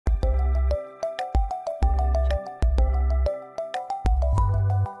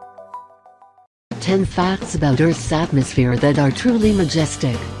10 facts about Earth's atmosphere that are truly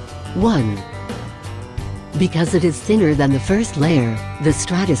majestic. 1. Because it is thinner than the first layer, the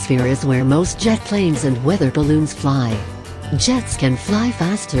stratosphere is where most jet planes and weather balloons fly. Jets can fly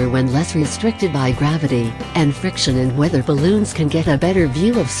faster when less restricted by gravity, and friction and weather balloons can get a better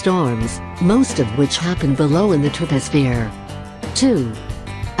view of storms, most of which happen below in the troposphere. 2.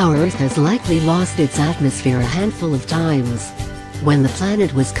 Our Earth has likely lost its atmosphere a handful of times. When the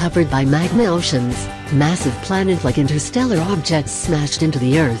planet was covered by magma oceans, massive planet-like interstellar objects smashed into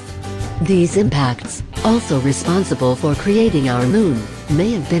the Earth. These impacts, also responsible for creating our moon,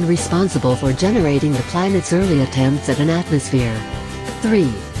 may have been responsible for generating the planet's early attempts at an atmosphere.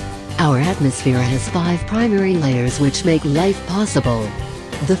 3. Our atmosphere has 5 primary layers which make life possible.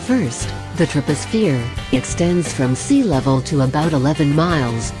 The first, the troposphere, extends from sea level to about 11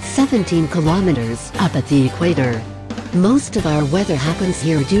 miles, 17 kilometers, up at the equator. Most of our weather happens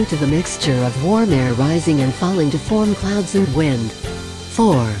here due to the mixture of warm air rising and falling to form clouds and wind.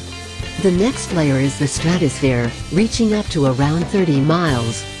 4. The next layer is the stratosphere, reaching up to around 30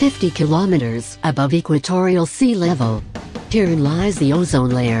 miles, 50 kilometers, above equatorial sea level. Herein lies the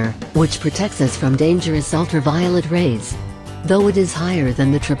ozone layer, which protects us from dangerous ultraviolet rays. Though it is higher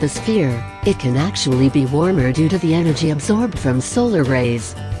than the troposphere, it can actually be warmer due to the energy absorbed from solar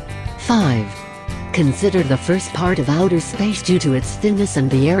rays. 5. Consider the first part of outer space due to its thinness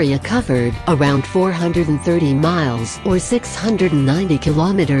and the area covered, around 430 miles or 690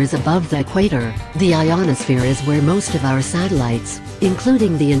 kilometers above the equator. The ionosphere is where most of our satellites,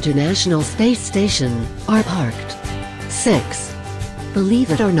 including the International Space Station, are parked. 6.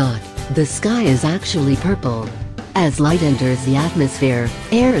 Believe it or not, the sky is actually purple. As light enters the atmosphere,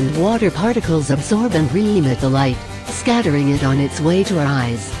 air and water particles absorb and re-emit the light, scattering it on its way to our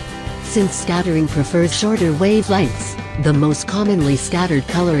eyes. Since scattering prefers shorter wavelengths, the most commonly scattered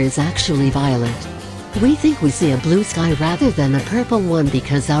color is actually violet. We think we see a blue sky rather than a purple one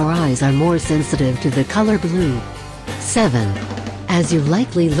because our eyes are more sensitive to the color blue. 7. As you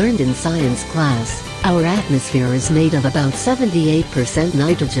likely learned in science class, our atmosphere is made of about 78%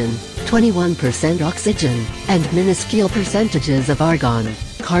 nitrogen, 21% oxygen, and minuscule percentages of argon,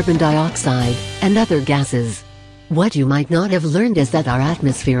 carbon dioxide, and other gases. What you might not have learned is that our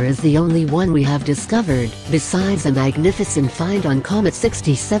atmosphere is the only one we have discovered, besides a magnificent find on Comet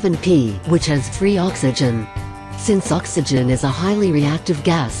 67P, which has free oxygen. Since oxygen is a highly reactive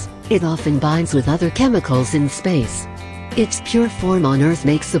gas, it often binds with other chemicals in space. Its pure form on Earth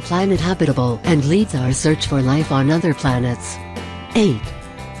makes the planet habitable and leads our search for life on other planets. 8.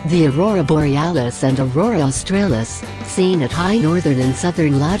 The aurora borealis and aurora australis, seen at high northern and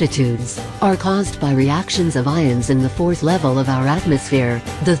southern latitudes, are caused by reactions of ions in the 4th level of our atmosphere,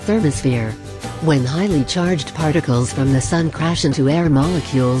 the thermosphere. When highly charged particles from the sun crash into air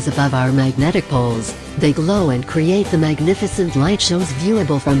molecules above our magnetic poles, they glow and create the magnificent light shows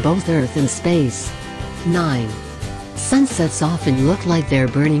viewable from both Earth and space. 9. Sunsets often look like they're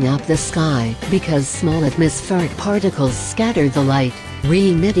burning up the sky because small atmospheric particles scatter the light,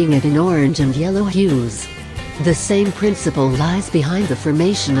 re-emitting it in orange and yellow hues. The same principle lies behind the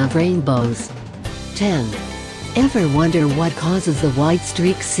formation of rainbows. 10. Ever wonder what causes the white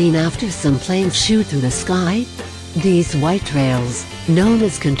streaks seen after some planes shoot through the sky? These white trails, known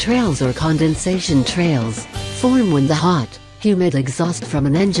as contrails or condensation trails, form when the hot, humid exhaust from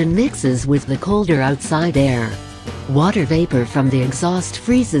an engine mixes with the colder outside air. Water vapor from the exhaust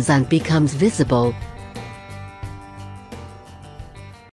freezes and becomes visible,